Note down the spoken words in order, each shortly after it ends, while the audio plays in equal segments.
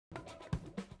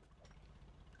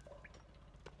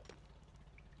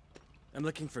I'm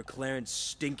looking for Clarence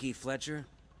Stinky Fletcher.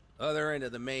 Other end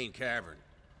of the main cavern.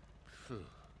 Phew,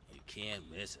 you can't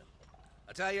miss him.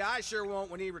 I tell you, I sure won't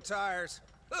when he retires.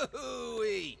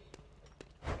 Hoo-hoo-wee!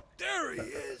 There he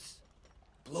is!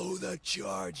 Blow the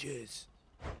charges!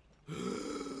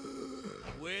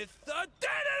 With the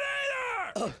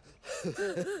detonator!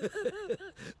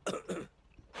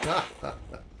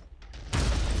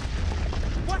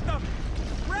 What the?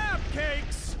 Crab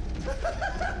cakes!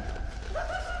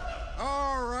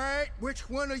 All right, which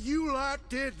one of you lot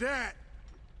did that?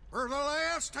 For the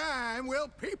last time, will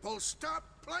people stop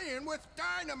playing with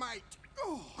dynamite?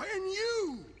 Oh, and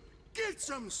you! Get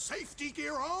some safety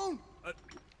gear on!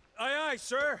 Aye,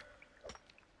 sir.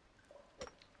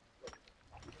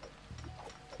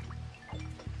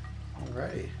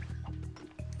 Alrighty.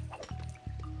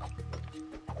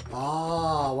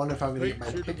 Ah, I wonder if I'm gonna get my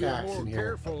Should have been pickaxe more in here.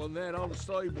 careful in that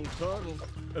unstable tunnel.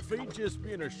 If he'd just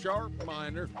been a sharp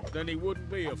miner, then he wouldn't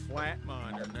be a flat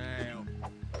miner now.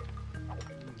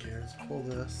 Okay, let's pull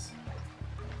this.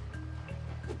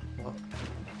 Well,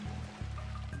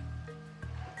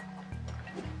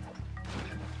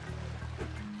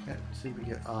 can't seem to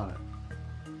get on it.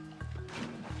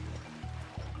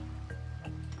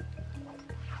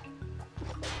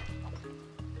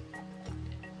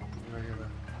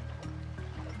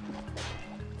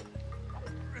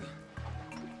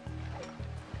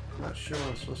 Not sure what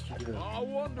I'm supposed to do. I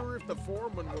wonder if the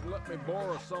foreman would let me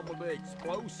borrow some of the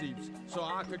explosives so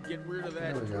I could get rid of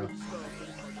that There we go. tree stuff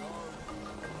in my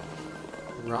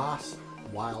garden. Ross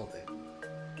Wilding.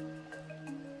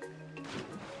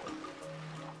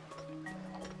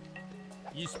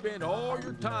 You spend all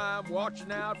your time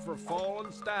watching out for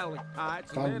fallen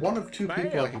stalactites. Found and one then of two bam,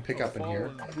 people I can pick a up in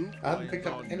here. fallen boot I haven't lands picked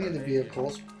up on any of the your head.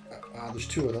 vehicles. There's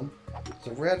two of them.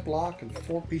 There's a red block and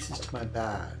 4 pieces to my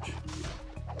badge.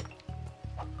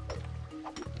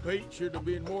 Pete should have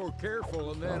been more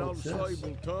careful in that Oh, what's this?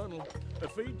 unstable tunnel.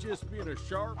 If he'd just been a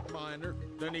sharp miner,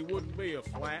 then he wouldn't be a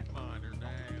flat miner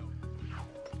now.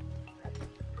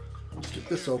 Let's get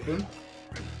this open.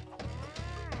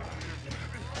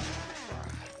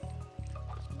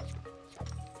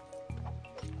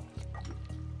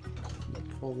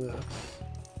 Pull this.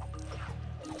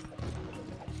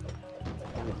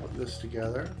 I'm gonna put this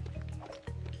together.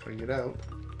 Bring it out.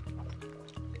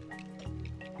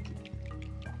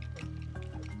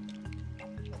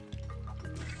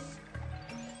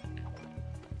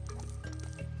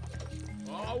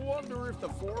 I wonder if the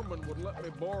foreman would let me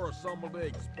borrow some of the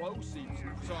explosives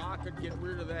so I could get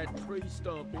rid of that tree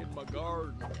stump in my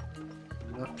garden.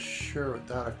 I'm not sure what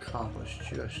that accomplished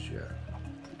just yet.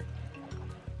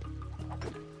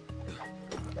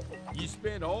 You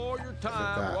spend all your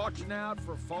time that. watching out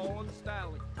for fallen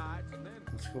stalactites and then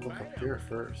Let's go look up bam, here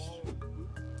first.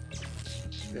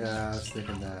 Yeah, I was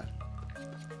thinking that.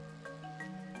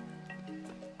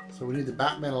 So we need the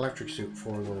Batman electric suit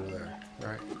before we go over there,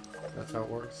 right? That's how it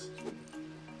works.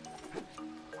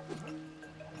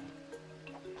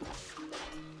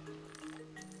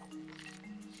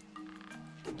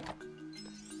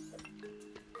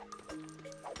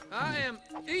 I am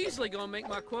easily gonna make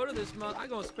my quota this month. I'm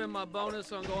gonna spend my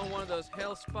bonus on going to one of those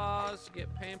health spas to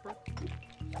get pampered.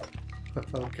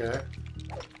 Okay.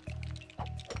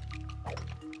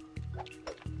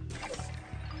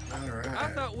 Alright. I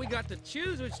thought we got to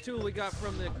choose which tool we got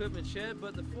from the equipment shed,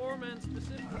 but the foreman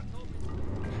specifically told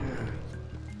me.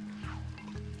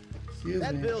 Excuse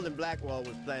That me. building Blackwall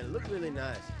was planning looked really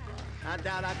nice. I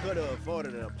doubt I could have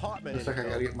afforded an apartment. Looks in like I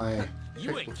it, gotta get my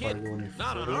You pick ain't before I go any kidding.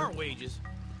 Not on further. our wages.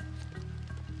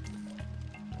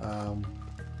 Oh,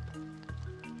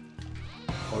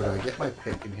 did I get my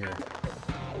pick in here?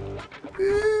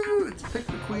 Woo! It's Pick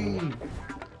the Queen!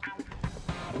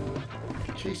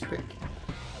 Chase pick.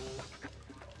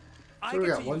 I So we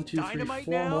get got to 1, use 2, 3, dynamite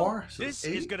 4 now? more. So This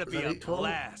eight. is gonna Was be that a 8 total?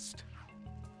 blast.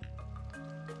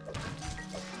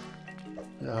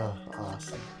 Oh,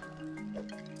 awesome.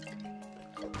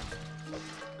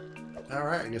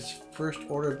 Alright, I guess first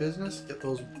order of business, get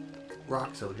those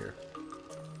rocks out here.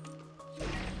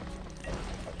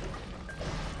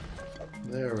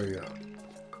 There we go.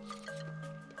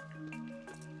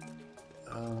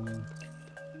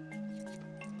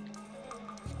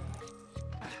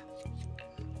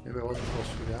 Maybe I wasn't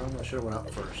supposed to go down. I should have went up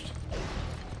first.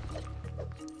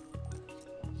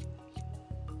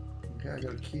 Okay, I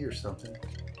got a key or something.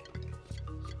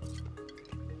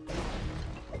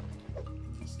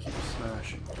 Let's keep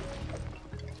smashing.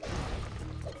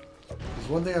 There's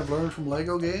one thing I've learned from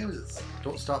Lego games, it's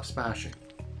don't stop smashing.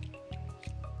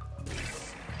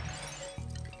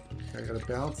 Okay, I got a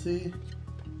bouncy.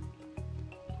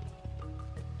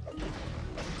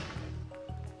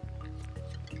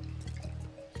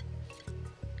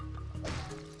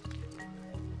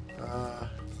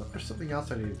 something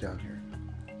else I need down here.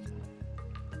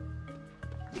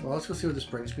 Well, let's go see what this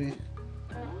brings me.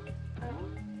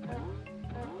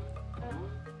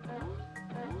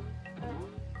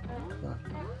 Huh.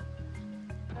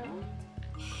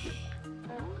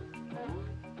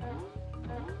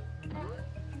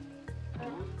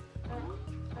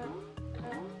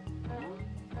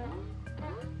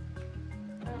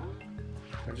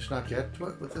 Can I just not get to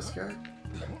it with this guy?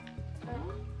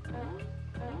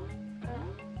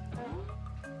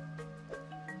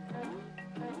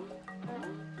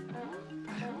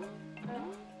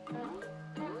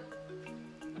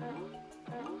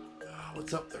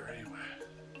 What's up there anyway?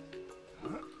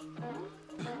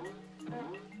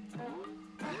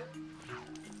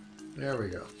 There we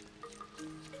go.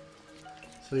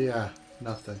 So yeah,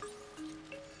 nothing.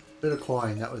 Bit of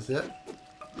coin, that was it.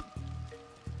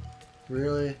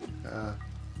 Really?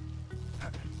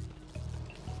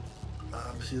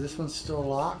 See, this one's still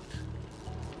locked.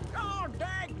 Oh,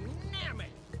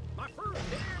 dagnammit! My first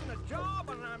day in the job,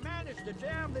 and I managed to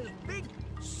jam this big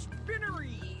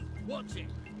spinnery. What's it?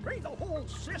 Pray the whole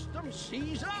system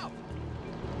seize up.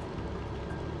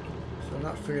 So I'm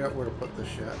not figuring out where to put this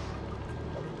yet.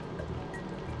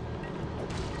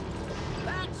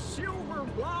 That silver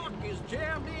block is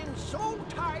jammed in so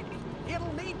tight,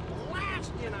 it'll need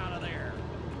blasting out of there.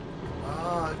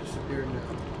 Ah, it disappeared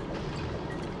now.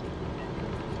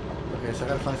 Okay, so I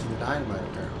gotta find some dynamite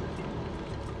apparently.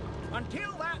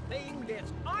 Until that thing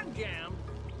gets unjammed,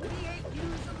 we ain't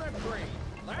using the crane.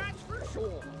 That's for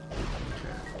sure.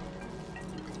 Okay.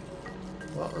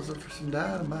 Well, let's look for some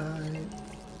dynamite.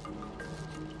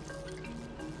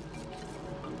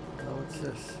 Oh, what's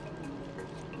this?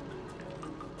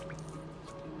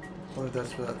 I wonder if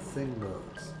that's where that thing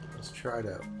goes. Let's try it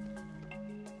out.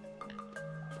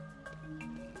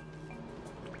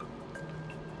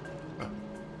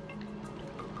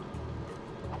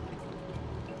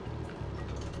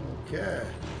 Okay.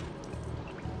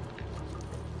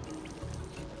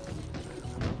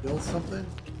 Build something?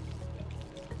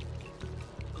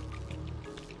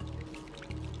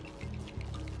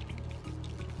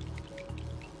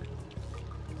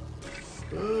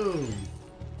 Boom!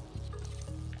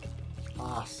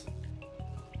 Awesome.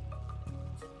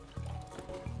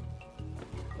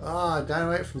 Ah,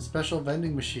 dynamite from special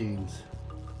vending machines.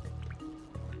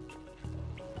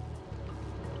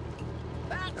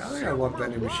 I think I want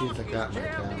vending machines like that in my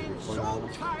town, to be quite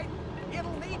honest.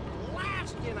 It'll need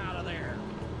blasting out of there.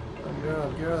 Oh, get out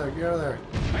of there, get out of there.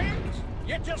 Thanks.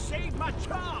 You just saved my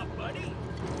job, buddy.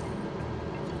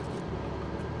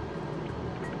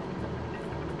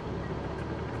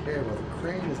 Okay, well the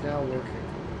crane is now working.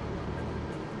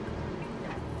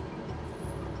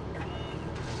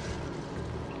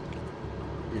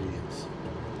 Idiots.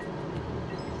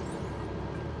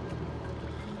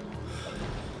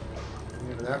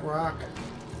 Into that rock.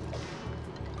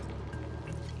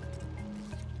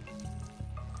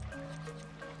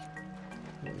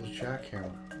 What was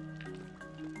jackhammer?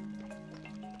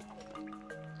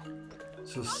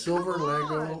 So silver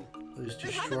Lego is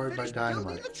destroyed by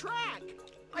dynamite. The track.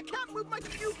 I can't move my.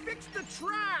 You fix the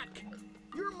track.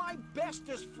 You're my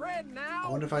bestest friend now. I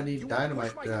wonder if I need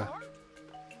dynamite to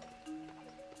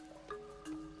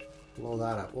blow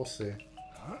that up. We'll see.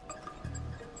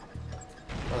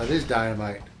 Well, it is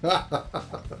dynamite. Wow!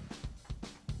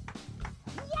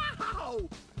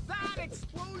 That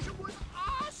explosion was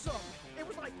awesome. It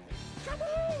was like,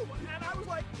 kaboom! And I was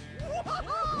like,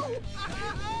 whoa!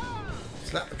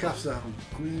 Slap the cuffs on,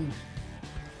 Queen.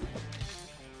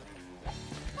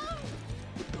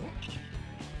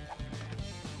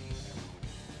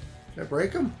 Did I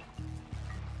break him?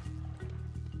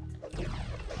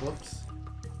 Whoops.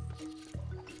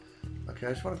 Okay, I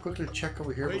just want to quickly check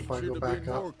over here before I go back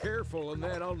up. More careful in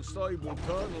that unstable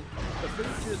tunnel. If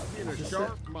he'd just been a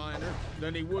sharp miner,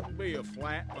 then he wouldn't be a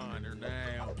flat miner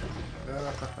now.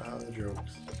 The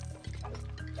jokes.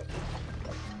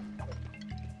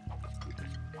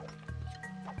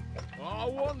 I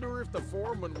wonder if the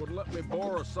foreman would let me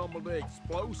borrow some of the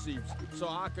explosives so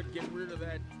I could get rid of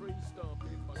that tree stump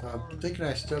in my car. I'm thinking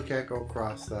I still can't go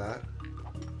across that.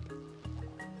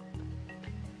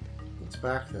 What's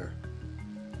back there?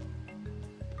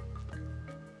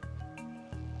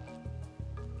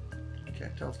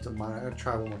 Can't tell if it's a mine. I'm gonna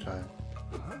try one more time.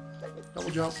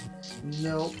 Double jump.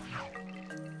 Nope.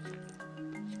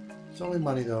 It's only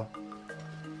money though.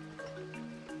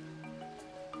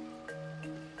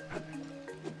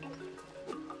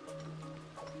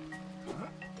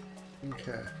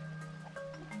 Okay.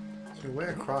 Is there a way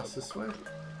across this way?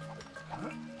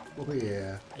 Oh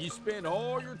yeah. You spend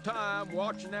all your time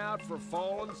watching out for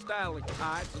fallen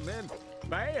stalactites, and then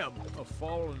bam! A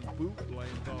fallen boot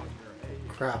lands on your head.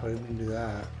 Crap, I didn't mean to do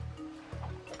that.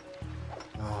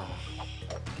 Oh,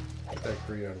 get that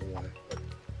grate out of the way.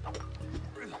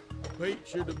 Pete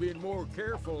should have been more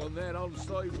careful in that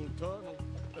unstable tunnel.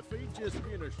 If he'd just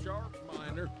been a sharp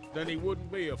miner, then he wouldn't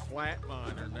be a flat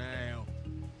miner now.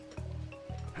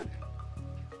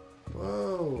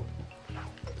 Whoa.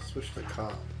 Switch the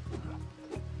cop.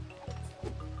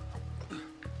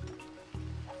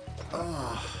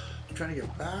 Oh, I'm trying to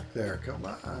get back there. Come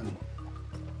on.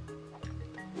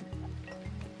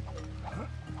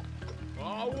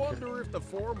 I wonder if the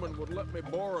foreman would let me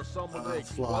borrow some of the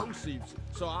it's locked. explosives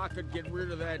so I could get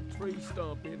rid of that tree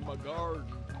stump in my garden.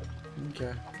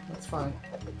 Okay, that's fine.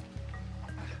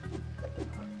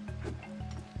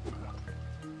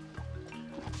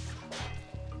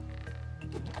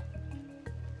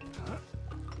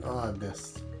 Oh, I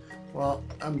missed. Well,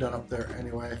 I'm done up there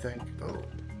anyway, I think. Oh.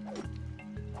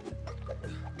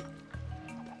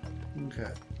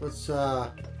 Okay, let's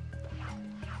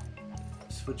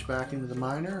switch back into the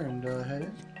miner and head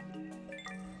in.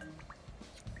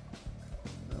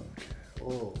 Okay.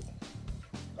 Oh.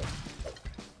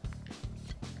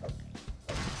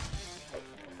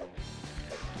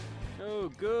 Oh,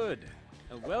 good.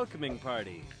 A welcoming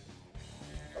party.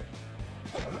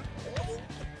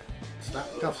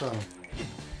 Snap the cuffs on him.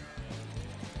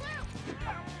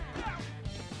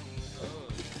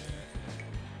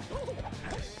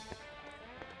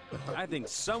 I think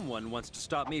someone wants to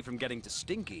stop me from getting to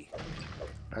Stinky.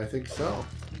 I think so.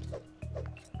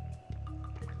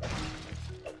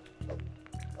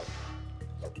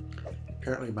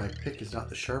 Apparently my pick is not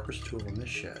the sharpest tool in this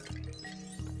shed.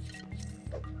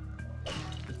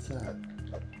 What's that?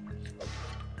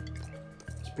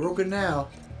 It's broken now.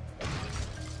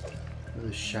 Look at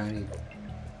this shiny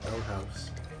outhouse.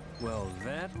 Well,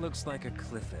 that looks like a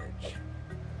cliff edge.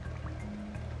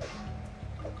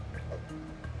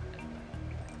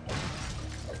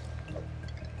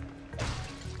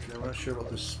 Okay, I'm not sure about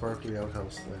this sparkly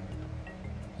outhouse thing.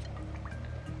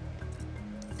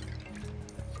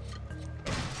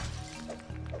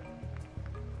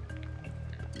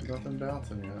 Nothing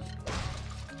bouncing yet.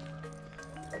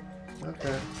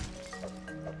 Okay.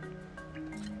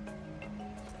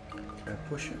 Can I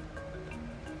push it?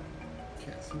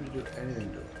 Can't seem to do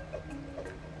anything to it.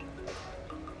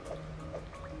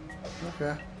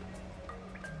 Okay.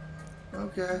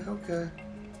 Okay.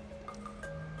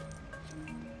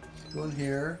 Let's go in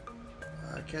here.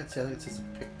 I can't see. I think it says a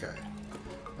pick guy.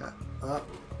 Yeah.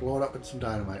 Blow it up with some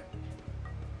dynamite.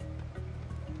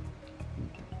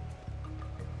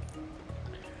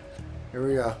 Here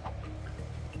we go.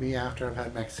 Me after I've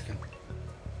had Mexican.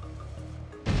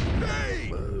 Hey!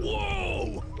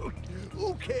 Whoa!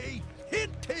 Okay,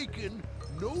 hit taken.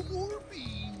 No more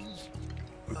beans.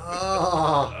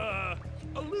 Oh!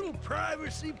 A little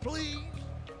privacy, please.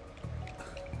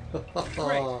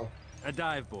 Great. A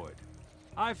dive board.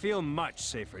 I feel much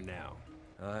safer now.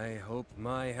 I hope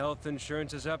my health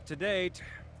insurance is up to date.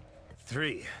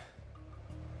 3,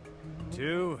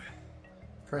 2,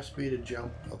 Press B to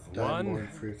jump up the dive board and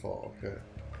free fall. Okay.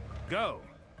 go.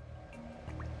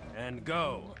 And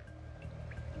go.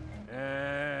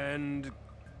 And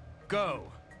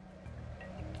go.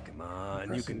 Come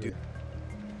on, you can do.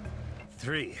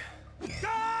 3.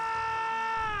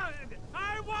 God!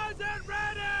 I wasn't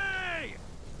ready!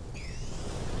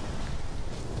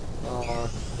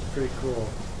 Oh, pretty cool.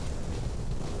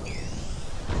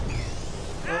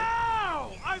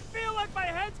 Ow! I feel like my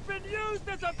head's been used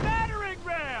as a battering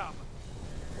ram!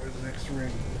 Where's the next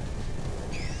ring?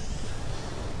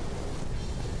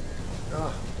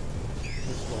 Ah,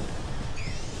 this one.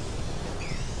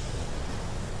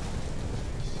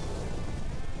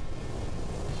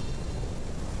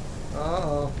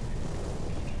 Uh-oh.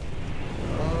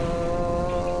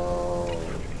 Oh.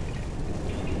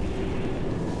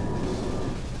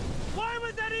 Why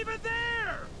was that even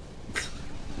there?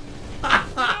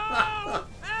 No!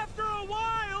 After a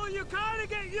while, you kind of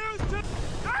get used to...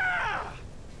 Ah!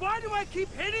 Why do I keep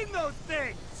hitting those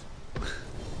things?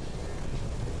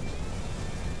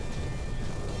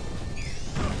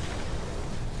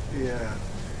 Yeah.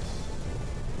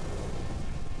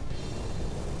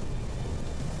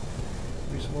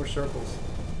 Give me some more circles.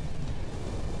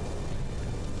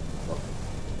 Oh.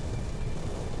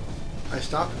 I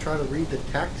stopped to try to read the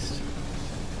text,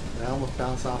 and I almost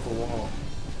bounced off a wall.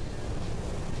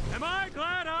 Am I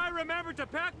glad I remembered to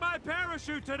pack my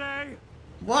parachute today?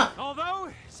 What?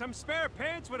 Although, some spare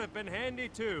pants would have been handy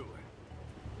too.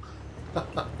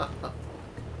 Oh.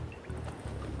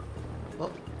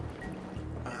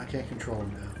 I can't control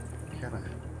him now. Can I?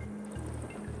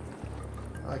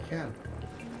 Oh, I can.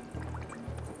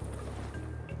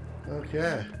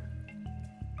 Okay.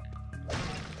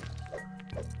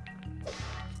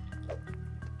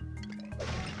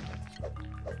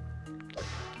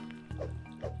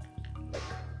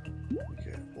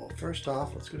 Okay, well, first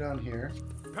off, let's go down here.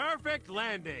 Perfect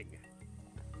landing.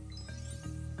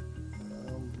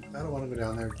 I don't want to go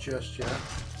down there just yet.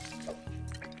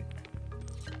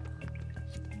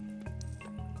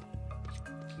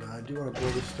 I do want to blow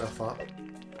this stuff up.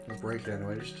 Or break it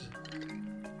anyway, just to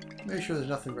make sure there's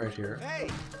nothing right here. Hey,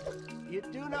 you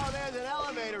do know there's an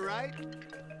elevator, right?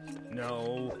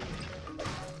 No.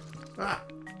 Ah!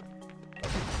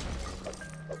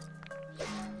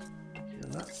 Okay,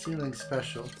 I'm not seeing anything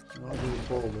special. I want to do a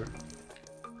boulder.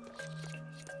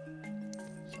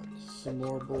 Some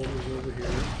more boulders over here.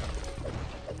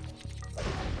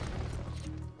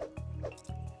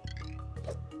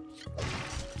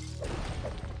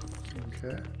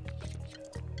 Okay.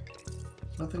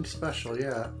 Nothing special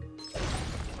yet.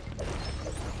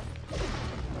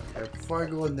 Okay, before I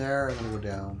go in there, I'm gonna go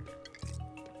down.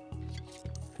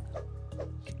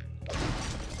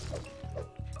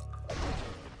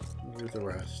 Do the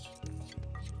rest.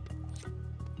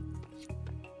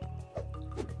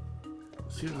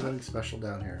 Let's see if there's anything special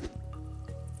down here.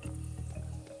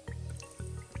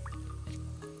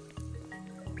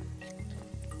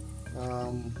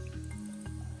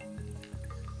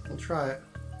 We'll try it.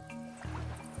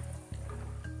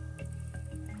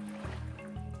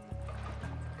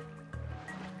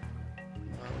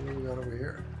 What do we got over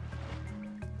here?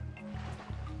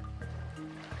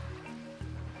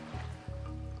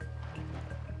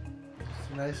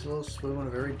 Just a nice little swim in a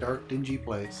very dark, dingy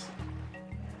place.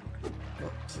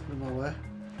 Oh, something in my way.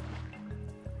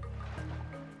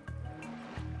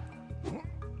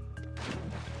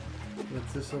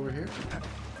 What's this over here?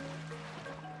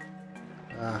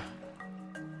 Ah.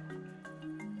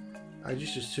 I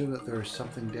just assumed that there was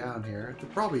something down here. There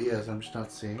probably is, I'm just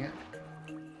not seeing it.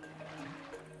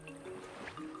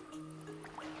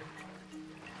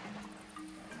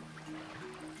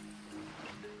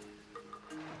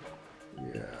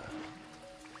 Yeah.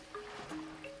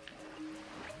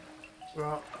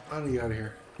 Well, I'm gonna get out of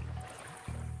here.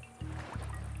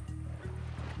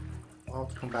 I'll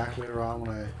have to come back later on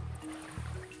when I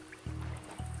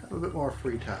have a bit more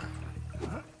free time.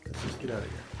 Let's just get out of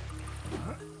here.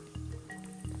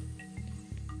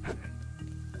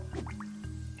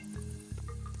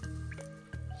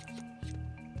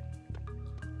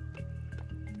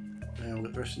 And we'll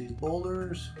get the rest of these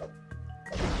boulders.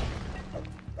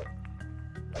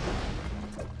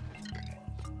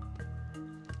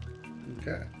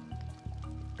 Okay.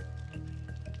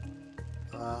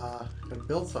 Gonna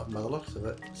build something by the looks of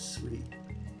it. Sweet.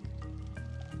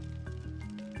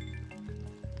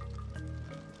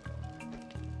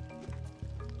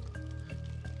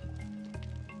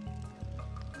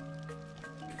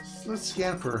 So let's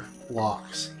scan for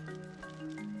blocks.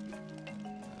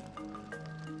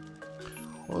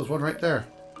 Well, there's one right there.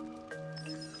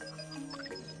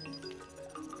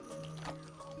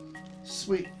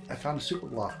 Sweet, I found a super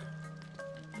block.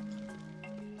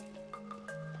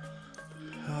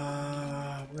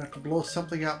 We're gonna have to blow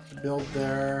something up to build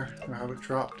there, or have it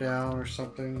drop down or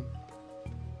something.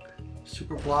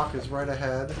 Super block is right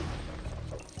ahead.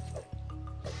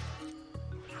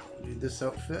 We need this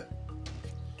outfit.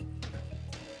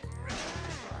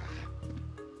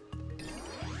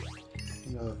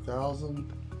 Another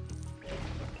 1,000.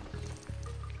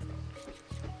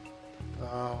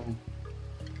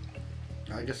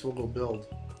 I guess we'll go build.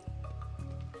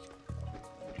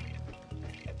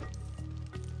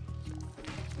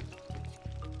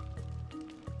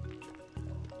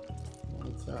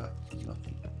 What's that?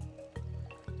 Nothing.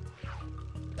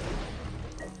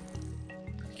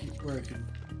 Keep breaking.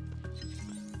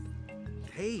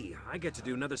 Hey, I get to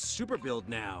do another super build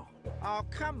now. Oh,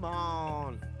 come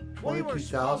on. We were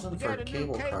 22,000 supposed to for a get a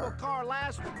cable new cable car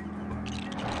last week.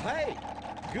 Hey,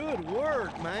 good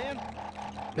work, man.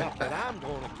 Not that I'm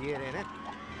going to get in it.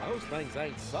 Those things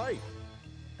ain't safe.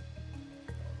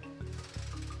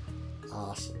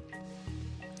 Awesome.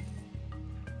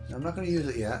 Now, I'm not going to use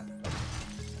it yet.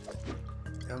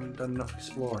 I haven't done enough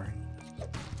exploring.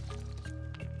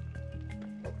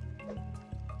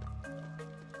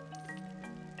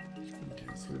 Okay,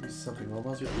 it's going to be something. Well,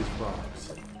 let's get these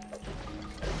rocks.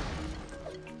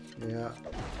 Yeah.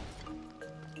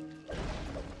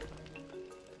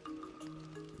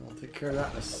 I'll take care of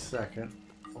that in a second.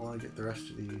 I want to get the rest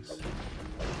of these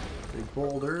big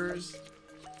boulders.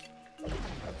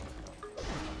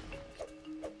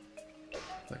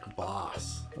 Like a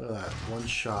boss. Look at that. One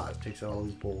shot takes out all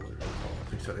these boulders. Oh,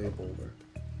 it takes out a boulder.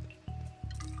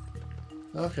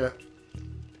 Okay.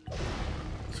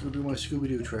 go do my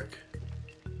Scooby-Doo trick.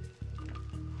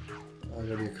 I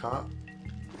gotta be a cop.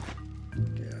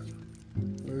 Yeah.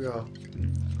 Here we go.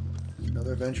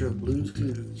 Another adventure of Blue's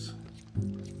Clues.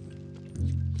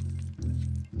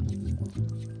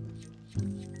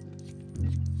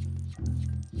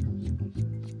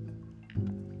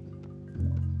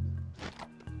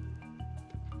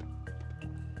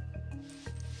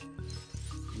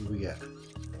 What do we get?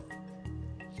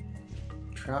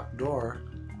 Trap door.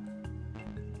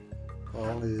 Oh,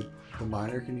 only the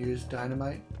miner can use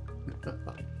dynamite?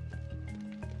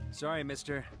 Sorry,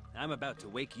 mister. I'm about to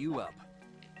wake you up.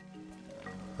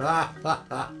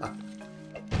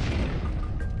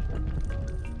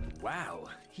 Wow,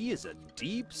 he is a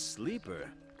deep sleeper.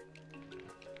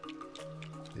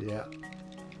 Yeah.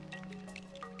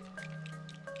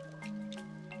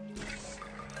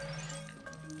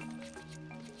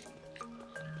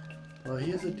 Well,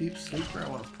 he is a deep sleeper. I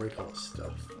want to break all his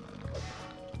stuff.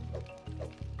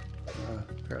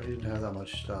 Apparently he didn't have that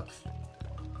much stuff.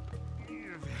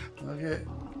 Okay,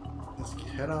 let's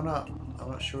head on up. I'm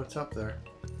not sure what's up there.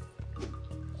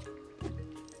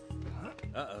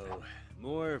 Uh-oh,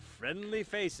 more friendly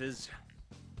faces.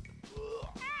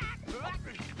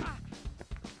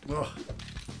 Oh.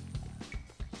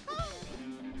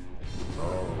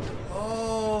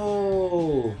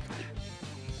 Oh!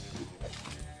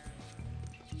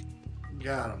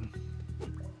 Got him.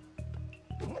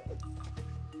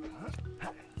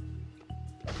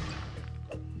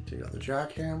 Take out the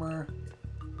jackhammer.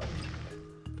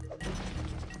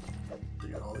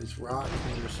 Take out all these rocks.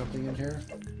 Maybe there's something in here.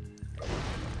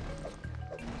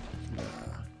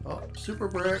 Oh, super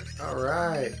brick. All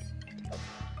right.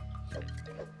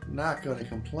 Not gonna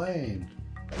complain.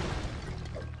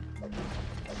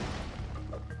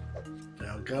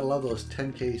 Now, gotta love those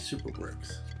 10K super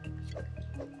bricks.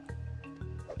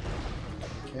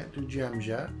 Can't do gems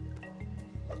yet.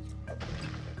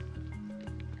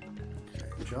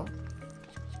 Okay, jump.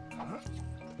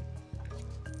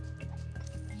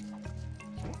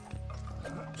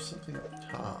 Something up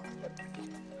top.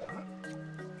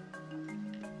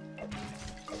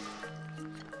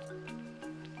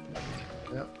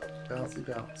 Yep, bouncy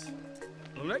bounce.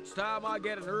 The next time I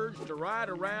get an urge to ride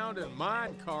around in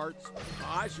mine carts,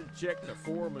 I should check the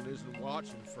foreman isn't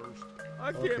watching first.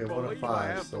 I can't Okay, 1 of believe 5, I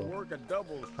have so to work a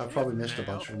double shift. I've probably missed a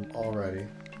now. bunch of them already.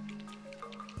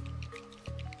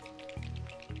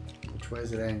 Which way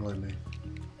is it angling me?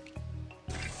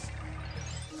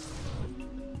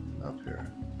 Up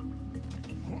here.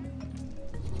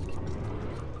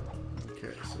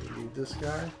 Okay, so we need this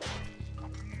guy.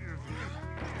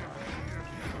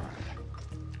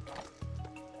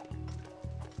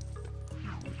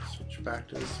 Switch back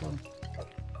to this one.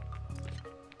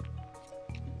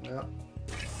 Yep.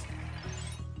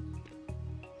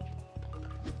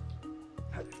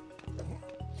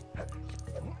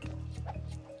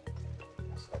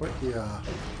 It's quite the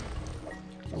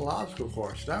little obstacle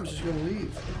course. I was just gonna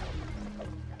leave.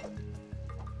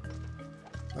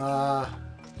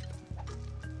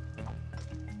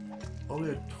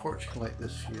 Only a torch can light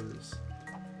this fuse.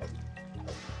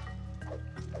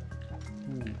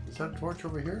 Is that a torch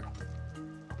over here?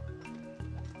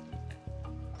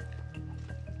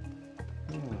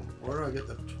 Where do I get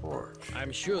the torch?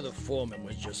 I'm sure the foreman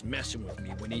was just messing with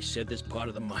me when he said this part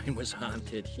of the mine was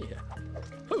haunted. Yeah.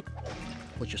 Whew.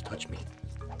 What just touched me?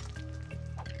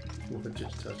 What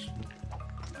just touched me?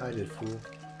 I did, fool.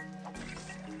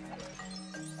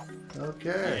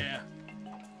 Okay. Yeah.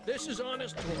 This is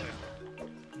honest toil.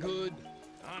 Good,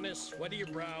 honest, sweaty your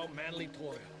brow, manly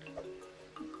toil.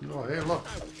 Oh, hey, look.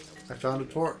 I found a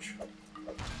torch.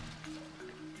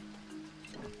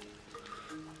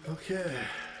 Okay.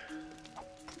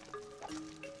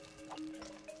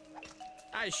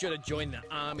 I should have joined the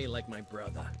army like my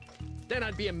brother. Then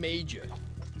I'd be a major.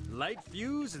 Light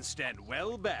fuse and stand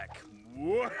well back.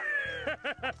 It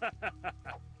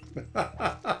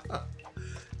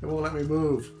won't let me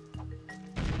move.